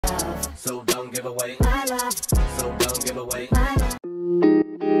So don't give away my love. So don't give away my love.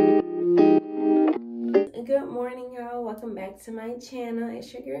 Good morning, y'all. Welcome back to my channel.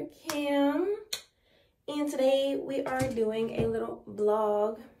 It's your girl Kim, and today we are doing a little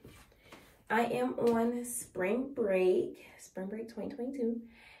vlog. I am on spring break 2022,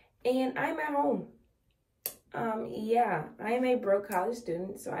 and I'm at home. Yeah, I am a broke college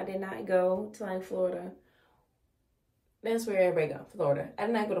student, so I did not go to like Florida. That's where everybody go, Florida. I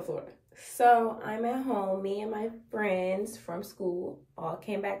did not go to Florida. So I'm at home. Me and my friends from school all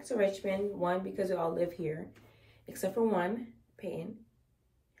came back to Richmond. One, because we all live here, except for one, Peyton.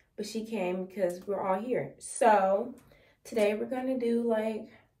 But she came because we're all here. So today we're going to do like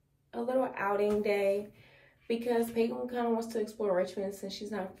a little outing day because Peyton kind of wants to explore Richmond since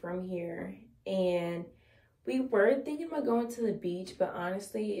she's not from here. And we were thinking about going to the beach, but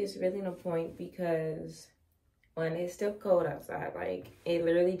honestly, it's really no point because when it's still cold outside, like it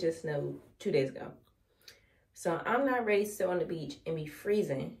literally just snowed 2 days ago. So I'm not ready to sit on the beach and be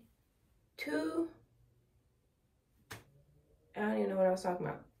freezing. I don't even know what I was talking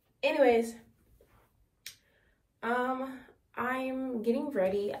about. Anyways, I'm getting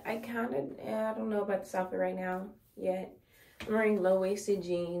ready. I don't know about this outfit right now yet. I'm wearing low-waisted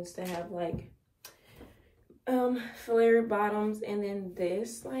jeans that have like flare bottoms, and then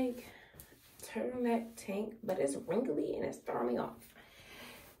this like turtleneck tank, but it's wrinkly and it's throwing me off.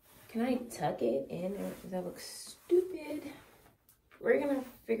 Can I tuck it in, or does that look stupid? We're gonna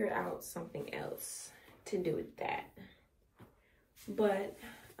figure out something else to do with that. But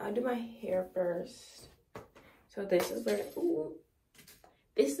I'll do my hair first. So this is where,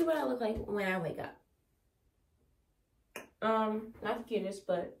 this is what I look like when I wake up. Not the cutest,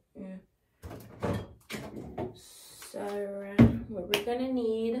 but yeah. So what we're gonna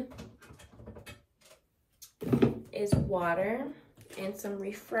need is water and some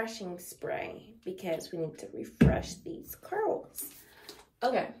refreshing spray because we need to refresh these curls.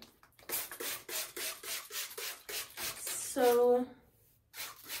 Okay. So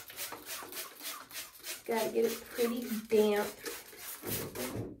gotta get it pretty damp.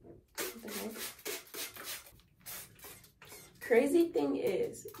 What the heck? Crazy thing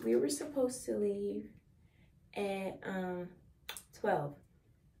is, we were supposed to leave at 12.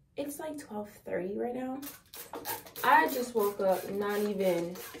 It's like 12:30 right now. I just woke up not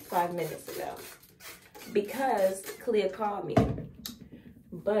even 5 minutes ago because Kalia called me.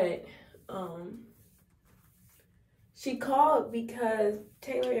 But she called because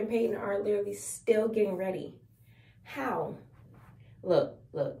Taylor and Peyton are literally still getting ready. How? Look.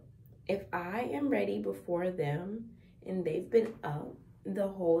 If I am ready before them and they've been up the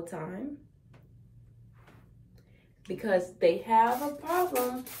whole time, because they have a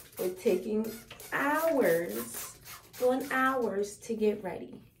problem with taking hours to get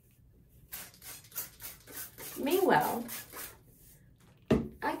ready. Meanwhile,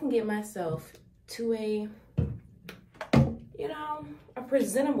 I can get myself to a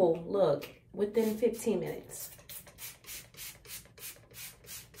presentable look within 15 minutes.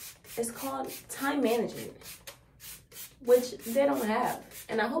 It's called time management, which they don't have.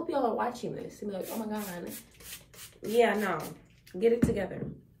 And I hope y'all are watching this and be like, oh my God. Yeah, no, get it together.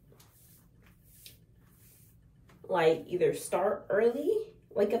 Like either start early,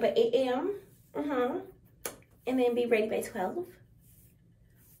 wake up at 8 a.m., and then be ready by 12.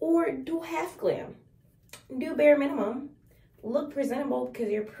 Or do half glam. Do bare minimum. Look presentable because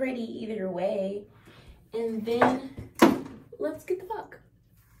you're pretty either way. And then let's get the fuck.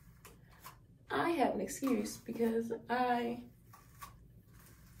 I have an excuse because I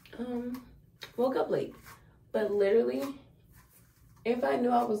woke up late. But literally, if I knew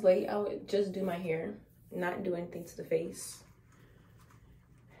I was late, I would just do my hair, not do anything to the face.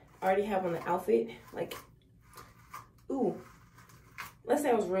 I already have on the outfit, like, let's say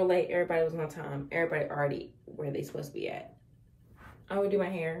I was real late, everybody was on time, everybody already where they supposed to be at. I would do my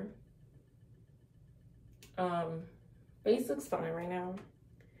hair. Face looks fine right now.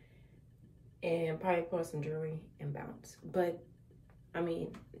 And probably put on some jewelry and bounce. But, I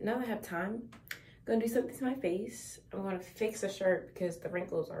mean, now that I have time, I'm gonna do something to my face. I'm gonna fix a shirt because the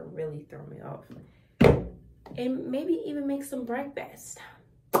wrinkles are really throwing me off. And maybe even make some breakfast.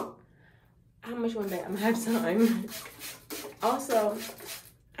 How much one day I'm gonna have time. Also,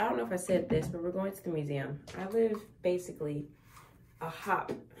 I don't know if I said this, but we're going to the museum. I live basically a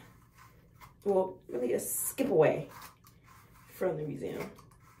hop, well, really a skip away from the museum.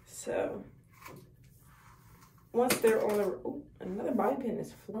 So once they're on the, another bobby pin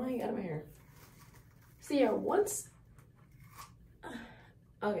is flying out of my hair. So yeah,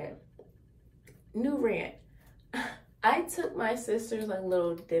 okay, new rant. I took my sister's like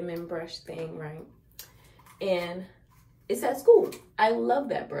little dimming brush thing, right? And it's at school. I love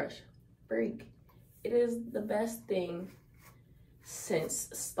that brush. Freak. It is the best thing since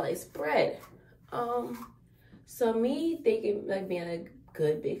sliced bread. So me thinking like being a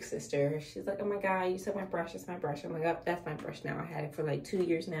good big sister, she's like, oh my God, you said my brush, it's my brush. I'm like, oh, that's my brush now. I had it for like 2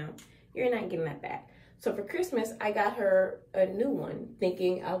 years now. You're not getting that back. So for Christmas, I got her a new one,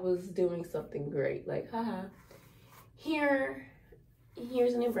 thinking I was doing something great. Like, haha, here's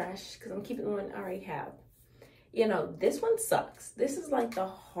a new brush, because I'm keeping the one I already have. You know, this one sucks. This is like the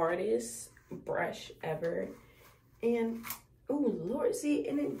hardest brush ever. And, oh Lord, see,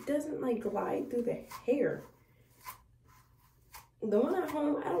 and it doesn't like glide through the hair. The one at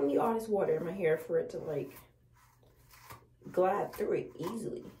home, I don't need all this water in my hair for it to like glide through it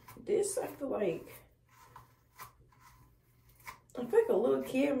easily. This, I feel like a little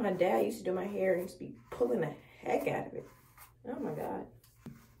kid. My dad used to do my hair and used to be pulling the heck out of it. Oh my God.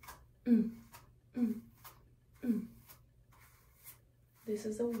 This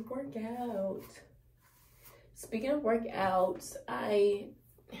is a workout. Speaking of workouts,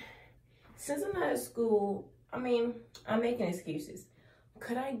 since I'm not at school, I mean, I'm making excuses.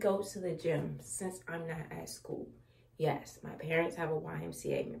 Could I go to the gym since I'm not at school? Yes, my parents have a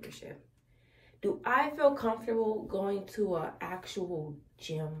YMCA membership. Do I feel comfortable going to an actual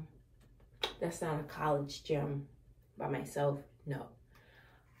gym that's not a college gym by myself? No.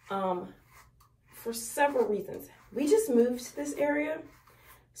 For several reasons. We just moved to this area,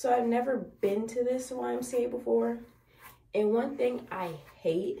 so I've never been to this YMCA before. And one thing I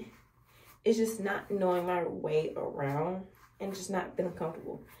hate is just not knowing my way around and just not feeling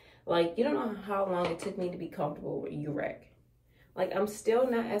comfortable. Like, you don't know how long it took me to be comfortable with UREC. Like, I'm still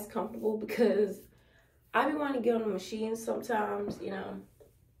not as comfortable because I be wanting to get on the machine sometimes, you know.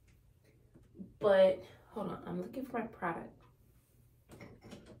 But, hold on, I'm looking for my product.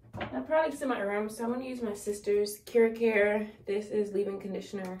 My product's in my room, so I'm going to use my sister's Care. This is leave-in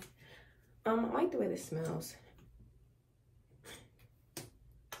conditioner. I like the way this smells.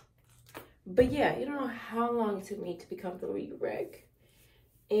 But yeah, you don't know how long it took me to be comfortable with UREC.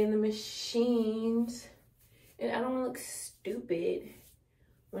 And the machines, and I don't want to look stupid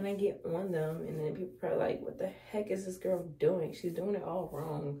when I get on them, and then people are probably like, what the heck is this girl doing? She's doing it all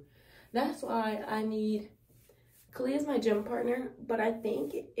wrong. That's why I need Kalia's my gym partner, but I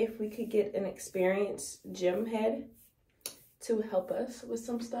think if we could get an experienced gym head to help us with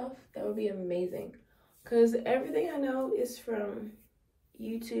some stuff, that would be amazing. Because everything I know is from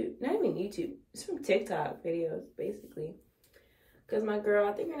YouTube, not even YouTube, it's from TikTok videos, basically. Because my girl,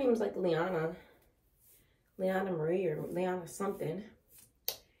 I think her name is like Liana Marie or Liana something.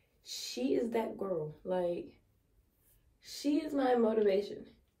 She is that girl. Like, she is my motivation.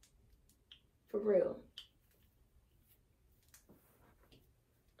 For real.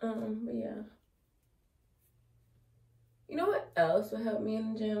 But yeah. You know what else would help me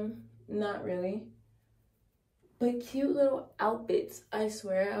in the gym? Not really. But cute little outfits. I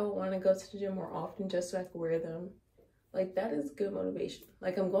swear I would want to go to the gym more often just so I could wear them. Like, that is good motivation.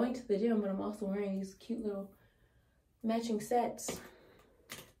 Like, I'm going to the gym, but I'm also wearing these cute little matching sets.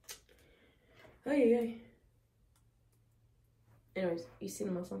 Oh, yeah. Anyways, you see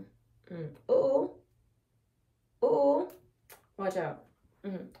the muscle? Oh. Watch out.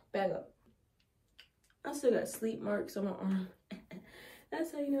 Back up. I still got sleep marks on my arm.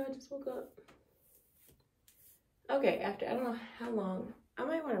 That's how you know I just woke up. Okay, after I don't know how long, I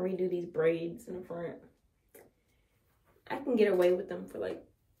might want to redo these braids in the front. I can get away with them for like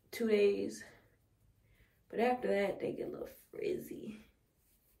 2 days. But after that, they get a little frizzy.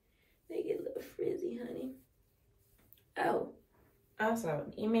 They get a little frizzy, honey. Oh, also,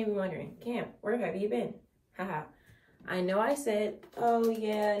 you may be wondering, Cam, where have you been? Haha. I know I said, oh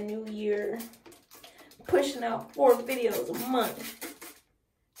yeah, new year. Pushing out 4 videos a month.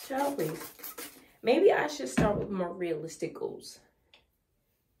 Child, please. Maybe I should start with more realistic goals.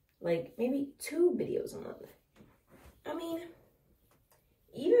 Like, maybe 2 videos a month. I mean,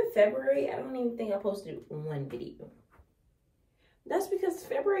 even February, I don't even think I posted 1 video. That's because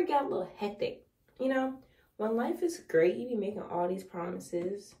February got a little hectic. You know, when life is great, you be making all these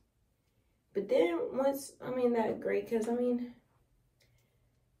promises. But then once,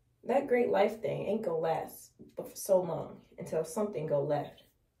 that great life thing ain't gonna last for so long until something go left.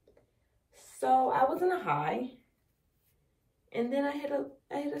 So I was in a high, and then I hit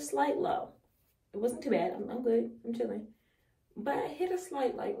a slight low. It wasn't too bad. I'm good. I'm chilling. But I hit a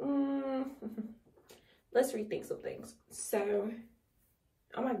slight like, let's rethink some things. So,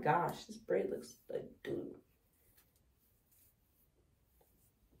 oh my gosh, this braid looks like dude.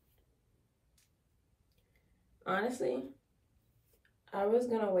 Honestly, I was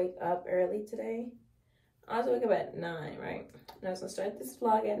gonna wake up early today. I was wake up at 9, right? And I was gonna start this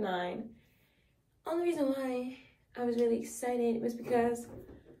vlog at 9. Only reason why I was really excited was because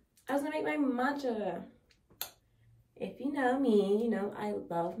I was gonna make my matcha. If you know me, you know I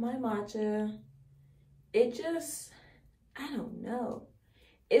love my matcha. It just, I don't know.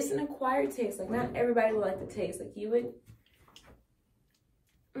 It's an acquired taste. Like, not everybody will like the taste. Like, you would,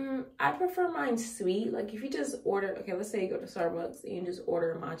 I prefer mine sweet. Like, if you just order, okay, let's say you go to Starbucks and you just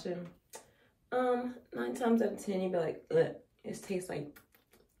order a matcha. 9 times out of 10, you'd be like, ugh, it tastes like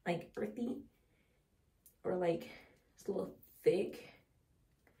earthy. Or like, it's a little thick.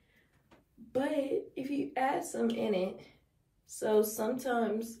 But if you add some in it, so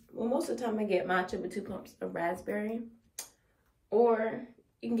sometimes, well, most of the time I get matcha with 2 pumps of raspberry. Or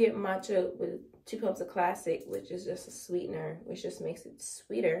you can get matcha with 2 pumps of classic, which is just a sweetener, which just makes it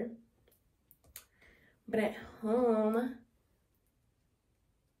sweeter. But at home,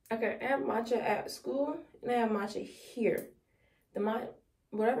 okay, I have matcha at school and I have matcha here.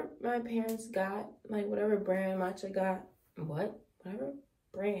 Whatever my parents got, like whatever brand matcha got, whatever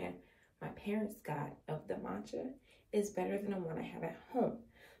brand my parents got of the matcha is better than the one I have at home.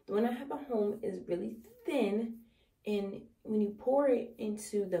 The one I have at home is really thin, and when you pour it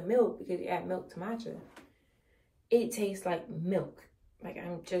into the milk, because you add milk to matcha, it tastes like milk. Like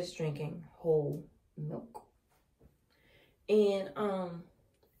I'm just drinking whole milk. And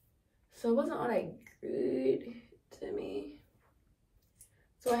so it wasn't all that good to me.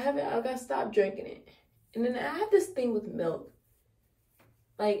 So I gotta stop drinking it. And then I have this thing with milk.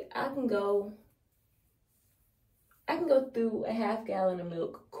 Like I can go through a half gallon of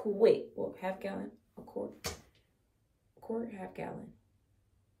milk quick. Well, half gallon, a quart, half gallon.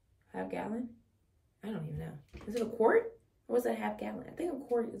 Half gallon? I don't even know. Is it a quart? Or was it a half gallon? I think a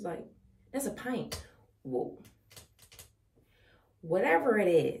quart is like, that's a pint. Whoa. Whatever it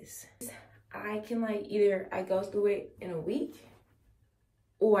is, I can like either I go through it in a week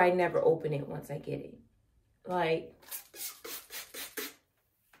or I never open it once I get it. Like,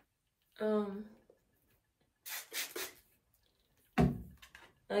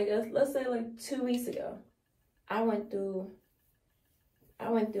 I guess let's say like 2 weeks ago, I went through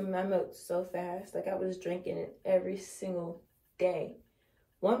my milk so fast. Like I was drinking it every single day.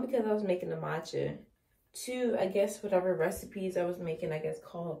 1, because I was making the matcha. 2, I guess whatever recipes I was making, I guess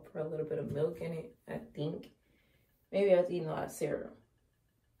called for a little bit of milk in it, I think. Maybe I was eating a lot of cereal.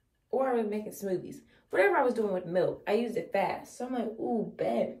 Or I was making smoothies. Whatever I was doing with milk, I used it fast. So I'm like, ooh,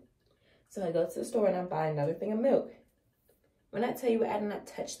 bad. So I go to the store and I buy another thing of milk. When I tell you I did not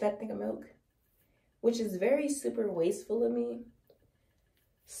touch that thing of milk, which is very super wasteful of me.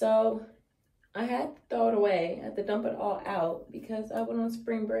 So I had to throw it away. I had to dump it all out because I went on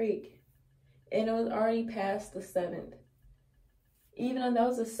spring break. And it was already past the 7th. Even though that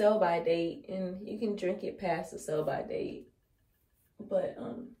was a sell-by date, and you can drink it past the sell-by date. But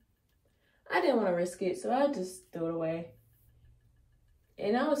I didn't want to risk it, so I just threw it away.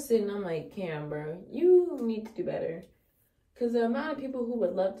 And I was sitting, I'm like, Cam, bro, you need to do better. Because the amount of people who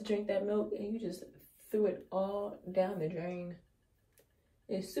would love to drink that milk, and you just threw it all down the drain.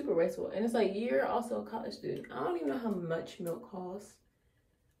 It's super wasteful. And it's like, you're also a college student. I don't even know how much milk costs.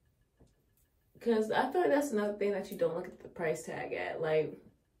 Because I feel like that's another thing that you don't look at the price tag at. Like,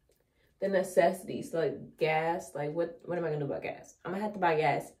 the necessities. Like, gas. Like, what am I going to do about gas? I'm going to have to buy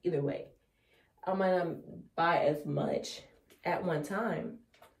gas either way. I might not buy as much at one time.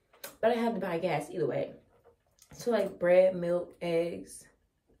 But I have to buy gas either way. So, like, bread, milk, eggs.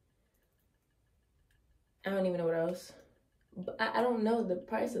 I don't even know what else. But I don't know the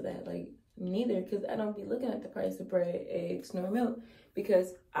price of that. Like, neither. Because I don't be looking at the price of bread, eggs, nor milk.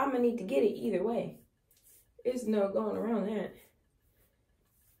 Because I'm going to need to get it either way. There's no going around that.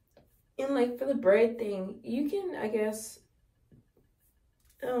 And like for the bread thing, you can, I guess,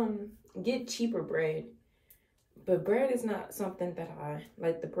 get cheaper bread. But bread is not something that I,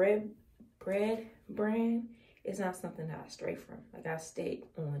 like the bread brand is not something that I stray from. Like I stay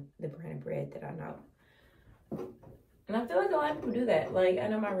on the brand of bread that I know. And I feel like a lot of people do that. Like, I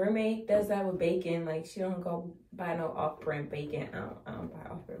know my roommate does that with bacon. Like, she don't go buy no off-brand bacon. I don't buy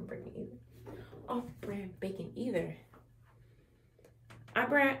off-brand bacon either. Off-brand bacon either. I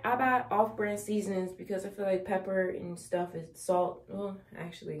buy off-brand seasonings because I feel like pepper and stuff is salt. Well,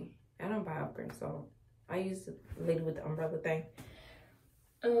 actually, I don't buy off-brand salt. I use the lady with the umbrella thing.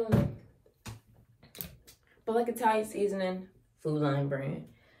 But like Italian seasoning, Food Line brand.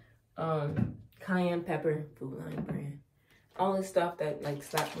 Cayenne pepper, Food Line brand. All this stuff that like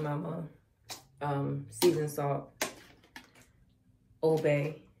slapped from mama. Seasoned salt. Old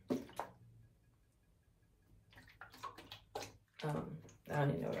Bay. I don't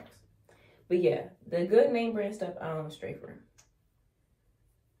even know what else. But yeah, the good name brand stuff, I don't stray for.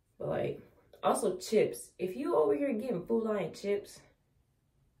 But like, also chips. If you over here getting Food Lion chips,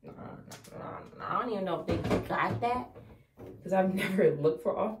 I don't even know if they got that. Because I've never looked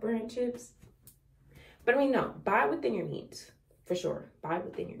for off-brand chips. But I mean, no, buy within your means. For sure, buy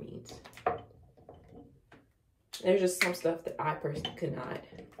within your means. There's just some stuff that I personally could not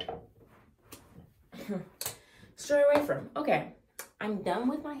stray away from. Okay, I'm done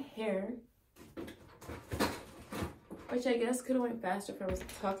with my hair. Which I guess could have went faster if I was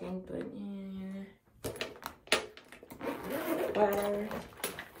talking, but yeah. Whatever.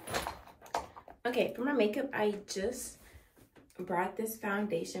 Okay, for my makeup, I just brought this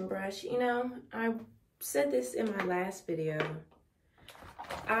foundation brush. You know, I said this in my last video.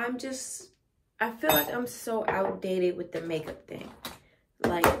 I feel like I'm so outdated with the makeup thing.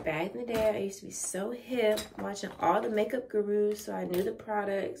 Like back in the day, I used to be so hip, watching all the makeup gurus, so I knew the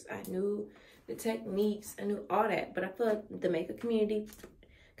products, I knew the techniques, I knew all that. But I feel like the makeup community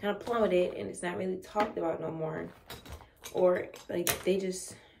kind of plummeted and it's not really talked about no more. Or like they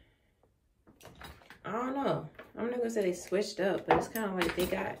just, I don't know. I'm not gonna say they switched up, but it's kind of like they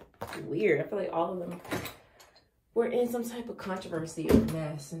got weird. I feel like all of them were in some type of controversy or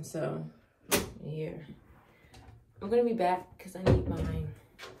mess. And so, yeah. I'm gonna be back because I need my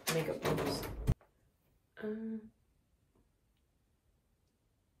makeup brushes.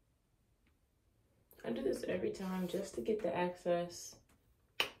 I do this every time just to get the excess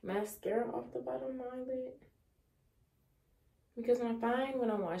mascara off the bottom of my eyelid. Because I find when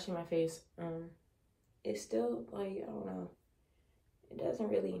I'm washing my face, it's still like, I don't know, it doesn't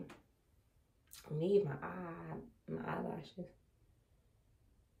really need my eyelashes.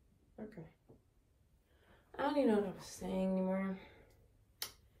 Okay. I don't even know what I was saying anymore.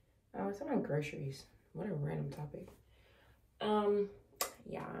 I was talking about groceries. What a random topic.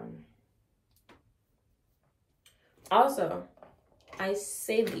 Yeah. Also, I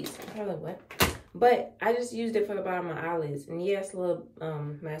saved these. I'm probably like, what? But I just used it for the bottom of my eyelids. And yes, a little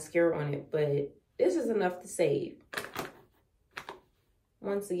mascara on it. But this is enough to save.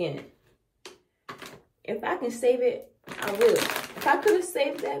 Once again. If I can save it, I will. If I could have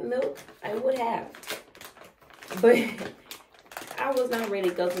saved that milk, I would have. But I was not ready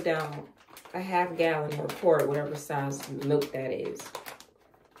to go down a half gallon or quart, whatever size milk that is.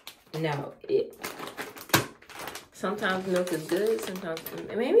 No, sometimes milk is good, sometimes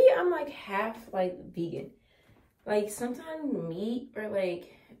maybe I'm like half like vegan. Like sometimes meat or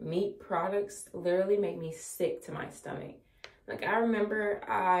like meat products literally make me sick to my stomach. Like I remember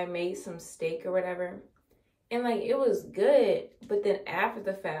I made some steak or whatever, and like it was good, but then after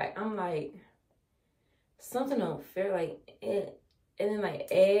the fact, I'm like, something don't feel like it. And then like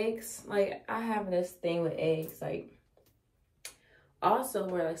eggs, like I have this thing with eggs, like also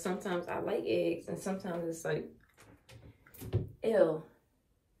where like sometimes I like eggs and sometimes it's like ew.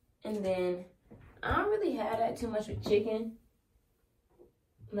 And then I don't really have that too much with chicken.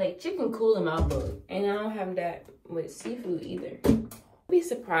 Like chicken cool in my book, and I don't have that with seafood either. I'd be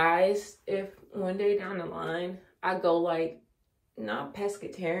surprised if one day down the line I go like not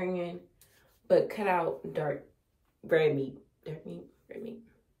pescatarian, but cut out red meat.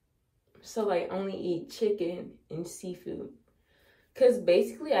 So like only eat chicken and seafood. Cause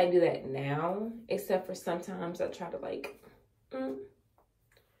basically I do that now, except for sometimes I try to like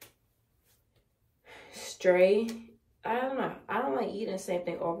stray. I don't know. I don't like eating the same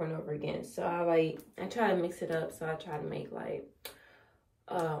thing over and over again. So I try to mix it up. So I try to make like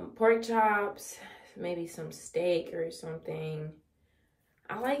pork chops, maybe some steak or something.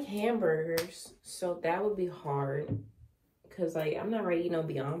 I like hamburgers, so that would be hard. Cause like I'm not ready to eat no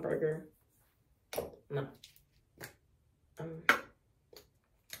Beyond Burger. No.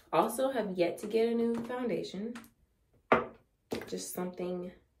 Also have yet to get a new foundation. Just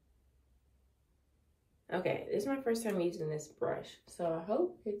something. Okay, this is my first time using this brush, so I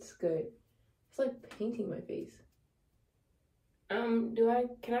hope it's good. It's like painting my face.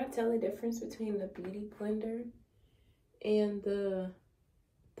 Can I tell the difference between the beauty blender and the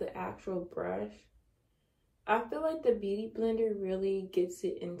actual brush? I feel like the beauty blender really gets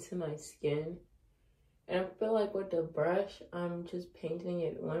it into my skin. And I feel like with the brush, I'm just painting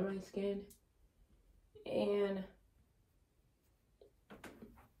it on my skin. And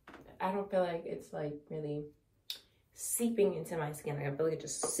I don't feel like it's like really seeping into my skin. Like I feel like it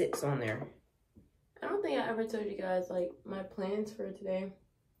just sits on there. I don't think I ever told you guys like my plans for today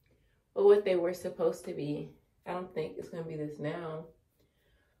or what they were supposed to be. I don't think it's going to be this now.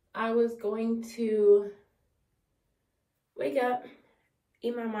 I was going to wake up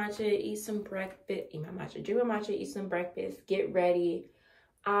eat my matcha, eat some breakfast, eat my matcha, drink my matcha, eat some breakfast, get ready.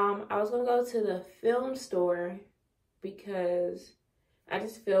 I was gonna go to the film store because I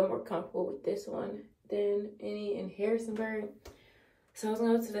just feel more comfortable with this one than any in Harrisonburg. So I was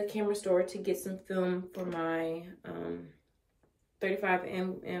gonna go to the camera store to get some film for my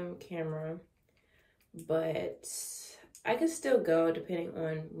 35mm camera, but I could still go depending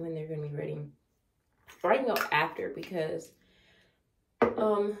on when they're gonna be ready. Or I can go after because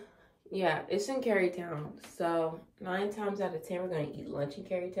yeah, it's in Carytown. So 9 times out of 10 we're gonna eat lunch in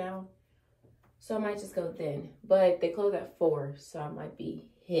Carytown. So I might just go then. But they close at 4, so I might be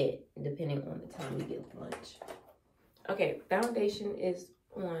hit depending on the time we get lunch. Okay, foundation is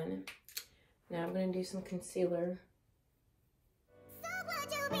on. Now I'm gonna do some concealer.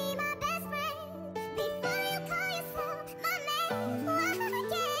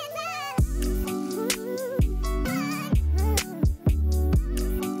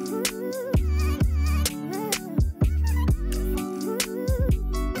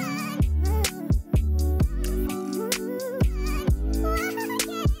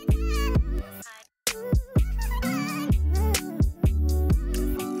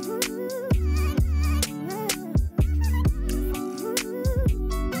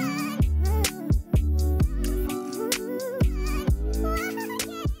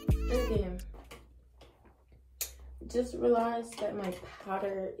 Just realized that my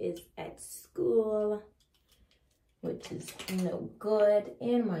powder is at school, which is no good,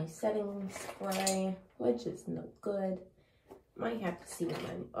 and my setting spray, which is no good. Might have to see what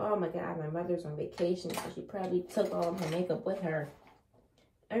oh my god, my mother's on vacation, so she probably took all of her makeup with her.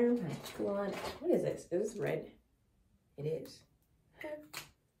 Oh my god, what is this? Is this red? It is.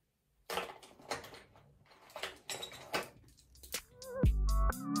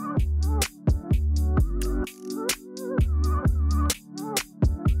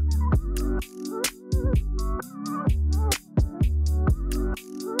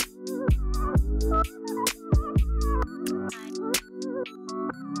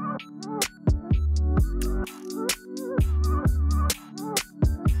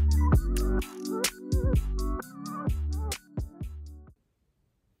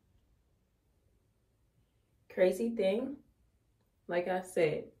 Crazy thing, like I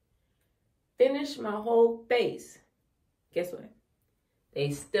said, finish my whole face. Guess what? They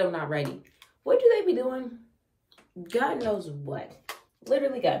still not ready. What do they be doing? God knows what.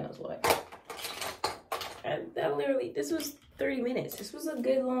 Literally God knows what. This was 30 minutes. This was a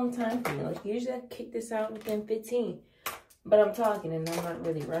good long time for me. Like usually I kick this out within 15. But I'm talking and I'm not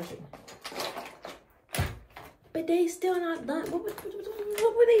really rushing. But they still not done. What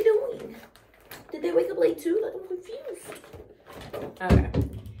were they doing? Did they wake up late too? Like, I'm confused. Okay.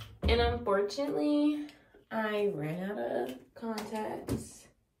 And unfortunately, I ran out of contacts.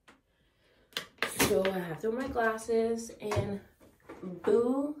 So I have to wear my glasses, and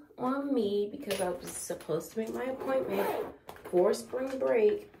boo on me because I was supposed to make my appointment for spring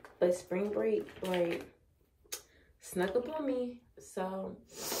break, but spring break like snuck up on me. So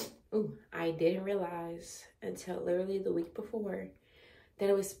I didn't realize until literally the week before that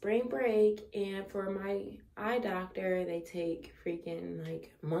it was spring break, and for my eye doctor, they take freaking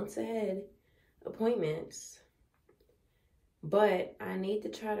like months ahead appointments. But I need to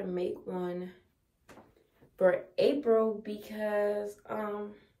try to make one for April because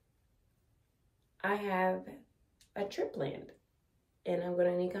I have a trip planned and I'm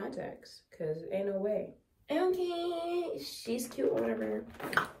gonna need contacts because ain't no way. Okay, she's cute or whatever.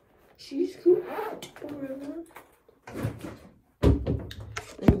 She's cute or whatever.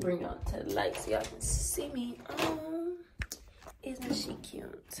 Let me bring y'all to the light so y'all can see me. Oh, isn't she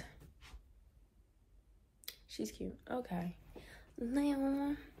cute? She's cute. Okay.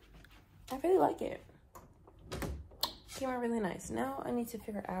 Now, I really like it. Came out really nice. Now I need to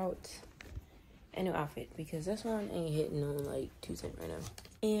figure out a new outfit because this one ain't hitting on like Tuesday right now.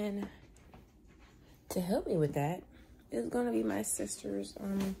 And to help me with that is gonna be my sister's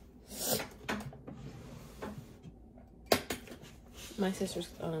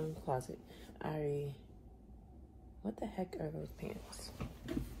closet. What the heck are those pants?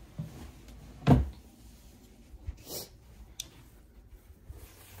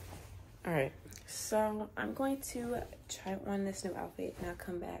 All right, so I'm going to try on this new outfit and I'll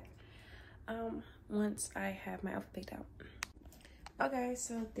come back once I have my outfit picked out. Okay,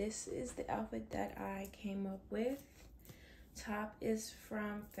 so this is the outfit that I came up with. Top is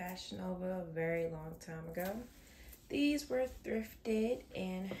from Fashion Nova a very long time ago. These were thrifted,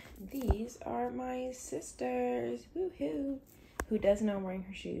 and these are my sisters, woohoo, who doesn't know I'm wearing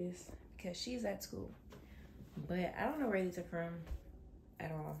her shoes because she's at school. But I don't know where these are from.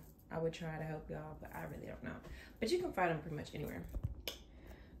 at all. I would try to help y'all, but I really don't know. But you can find them pretty much anywhere.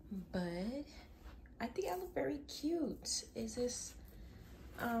 But I think I look very cute. Is this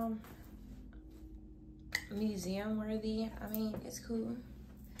museum worthy? I mean, it's cool.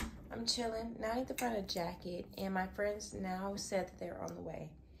 I'm chilling. Now I need to find a jacket, and my friends now said that they're on the way.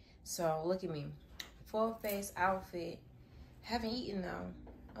 So look at me, full face outfit. Haven't eaten though.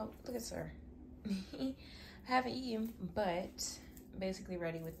 Oh, look at her. Haven't eaten, but basically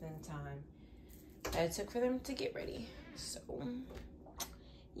ready within the time that it took for them to get ready. So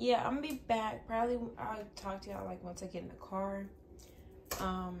yeah, I'm gonna be back. Probably I'll talk to y'all like once I get in the car.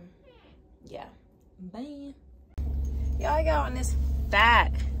 Yeah, bye. Y'all, I got on this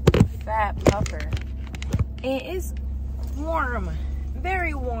fat puffer, and it's warm,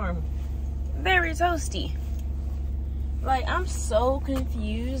 very warm, very toasty. Like, I'm so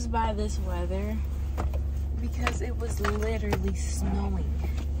confused by this weather because it was literally snowing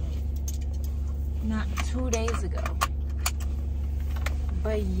not 2 days ago.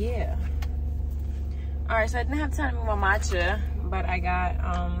 But yeah. Alright, so I didn't have time to make my matcha, but I got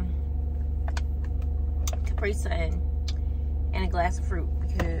Capri Sun and a glass of fruit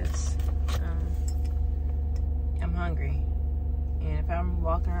because I'm hungry. And if I'm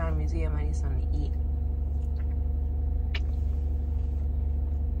walking around a museum, I need something to eat.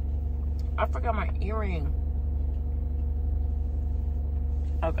 I forgot my earring.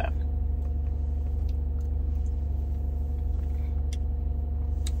 Okay.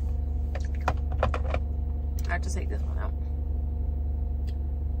 I have to take this one out.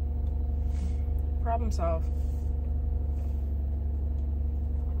 Problem solved.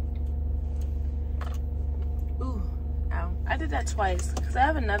 Ooh, ow. I did that twice because I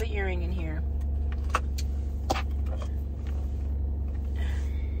have another earring in here.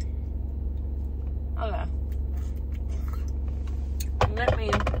 Okay. Let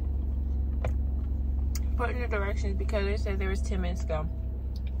me put in the directions because they said there was 10 minutes ago.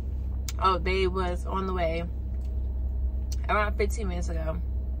 Oh, they was on the way around 15 minutes ago.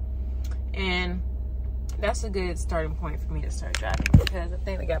 And that's a good starting point for me to start driving because I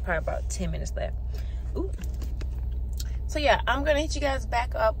think we got probably about 10 minutes left. Ooh. So yeah, I'm gonna hit you guys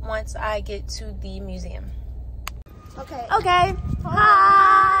back up once I get to the museum. Okay. Okay.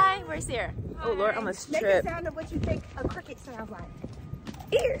 Hi. Where's Sarah? Hi. Oh Lord, I'm gonna strip. Make the sound of what you think a cricket sounds like.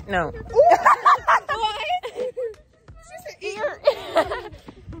 Ear. No. What? She said ear.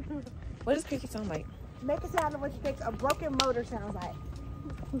 What does cricket sound like? Make a sound of what you think a broken motor sounds like.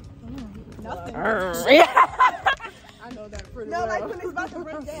 Nothing. I know that pretty well. No, like when it's about to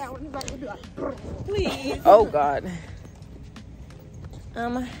break down, when it's about to be like, Please. Oh God. I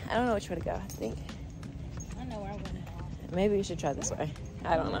don't know which way to go. I think I know where I want to go. maybe we should try this way.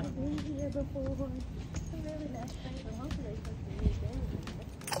 I don't know.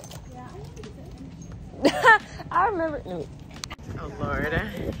 I remember. Oh Lord,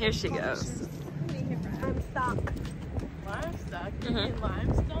 here she goes. I'm stuck. Limestock? Mhm.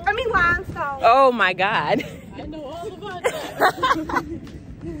 Limestone? I mean limestone. Oh my God. I know all about that.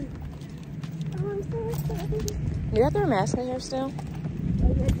 You got their mask in here still?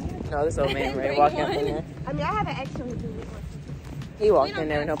 No, this old man right walking up in there. I mean, I have an extra with me. He walked in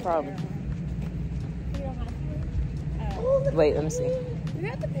there, no problem. Wait, let me see. Do you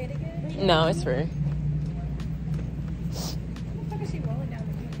have to pay to get it? No, it's free. What the fuck is she rolling down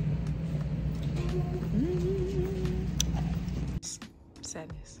the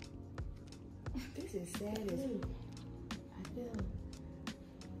Sadness. This is sad as hell. I feel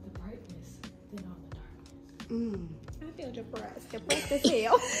the brightness, then all the darkness. I feel depressed. Depressed as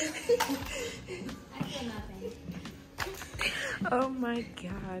hell. I feel nothing. Oh my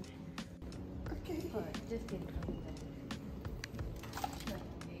God. Okay. Just kidding.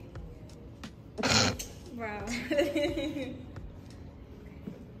 Wow.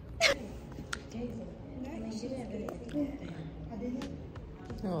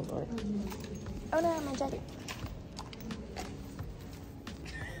 Oh Lord. Oh no, my jacket.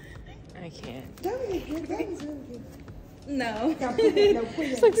 I can't. That was good. That was really good. No.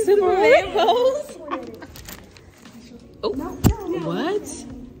 It's like Superman pose. Oh, what?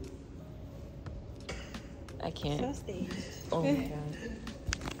 I can't. staged. Oh my God.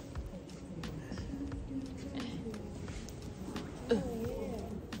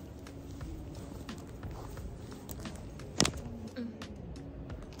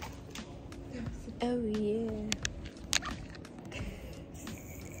 Oh yeah.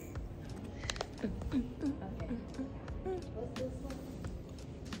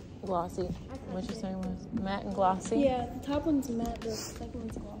 Glossy. What you saying was matte and glossy? Yeah, the top one's matte, the second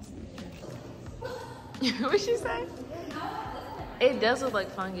one's glossy. What'd she say? It does look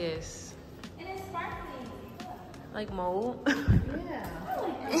like fungus. And it's sparkling. Like mold. Yeah. I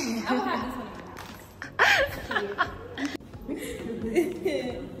will have this one in my house.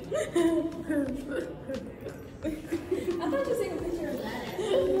 I thought you took a picture of that.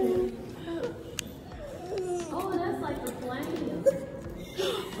 Oh, that's like the flame.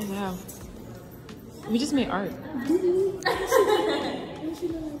 Oh wow. We just made art.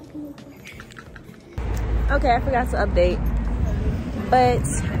 Okay, I forgot to update. But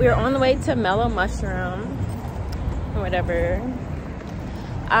we're on the way to Mellow Mushroom or whatever.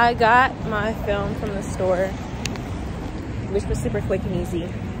 I got my film from the store, which was super quick and easy.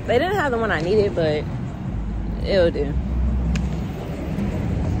 They didn't have the one I needed, but it'll do.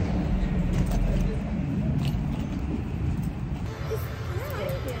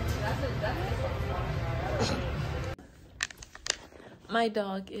 My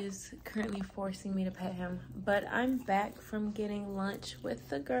dog is currently forcing me to pet him, but I'm back from getting lunch with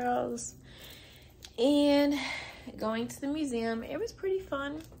the girls and going to the museum. It was pretty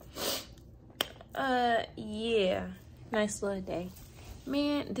fun. Yeah, nice little day.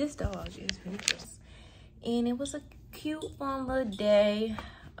 Man, this dog is ridiculous. And it was a cute fun little day.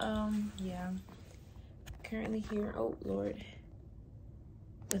 Yeah, currently here, oh Lord,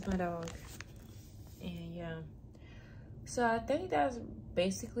 with my dog. And yeah, so I think that's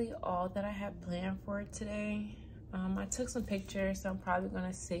basically all that I have planned for today. I took some pictures, so I'm probably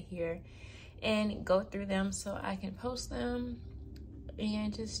gonna sit here and go through them so I can post them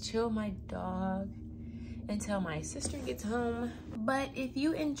and just chill with my dog until my sister gets home. But if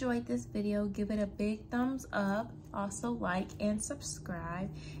you enjoyed this video, give it a big thumbs up. Also like and subscribe,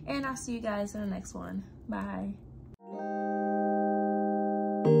 and I'll see you guys in the next one. Bye.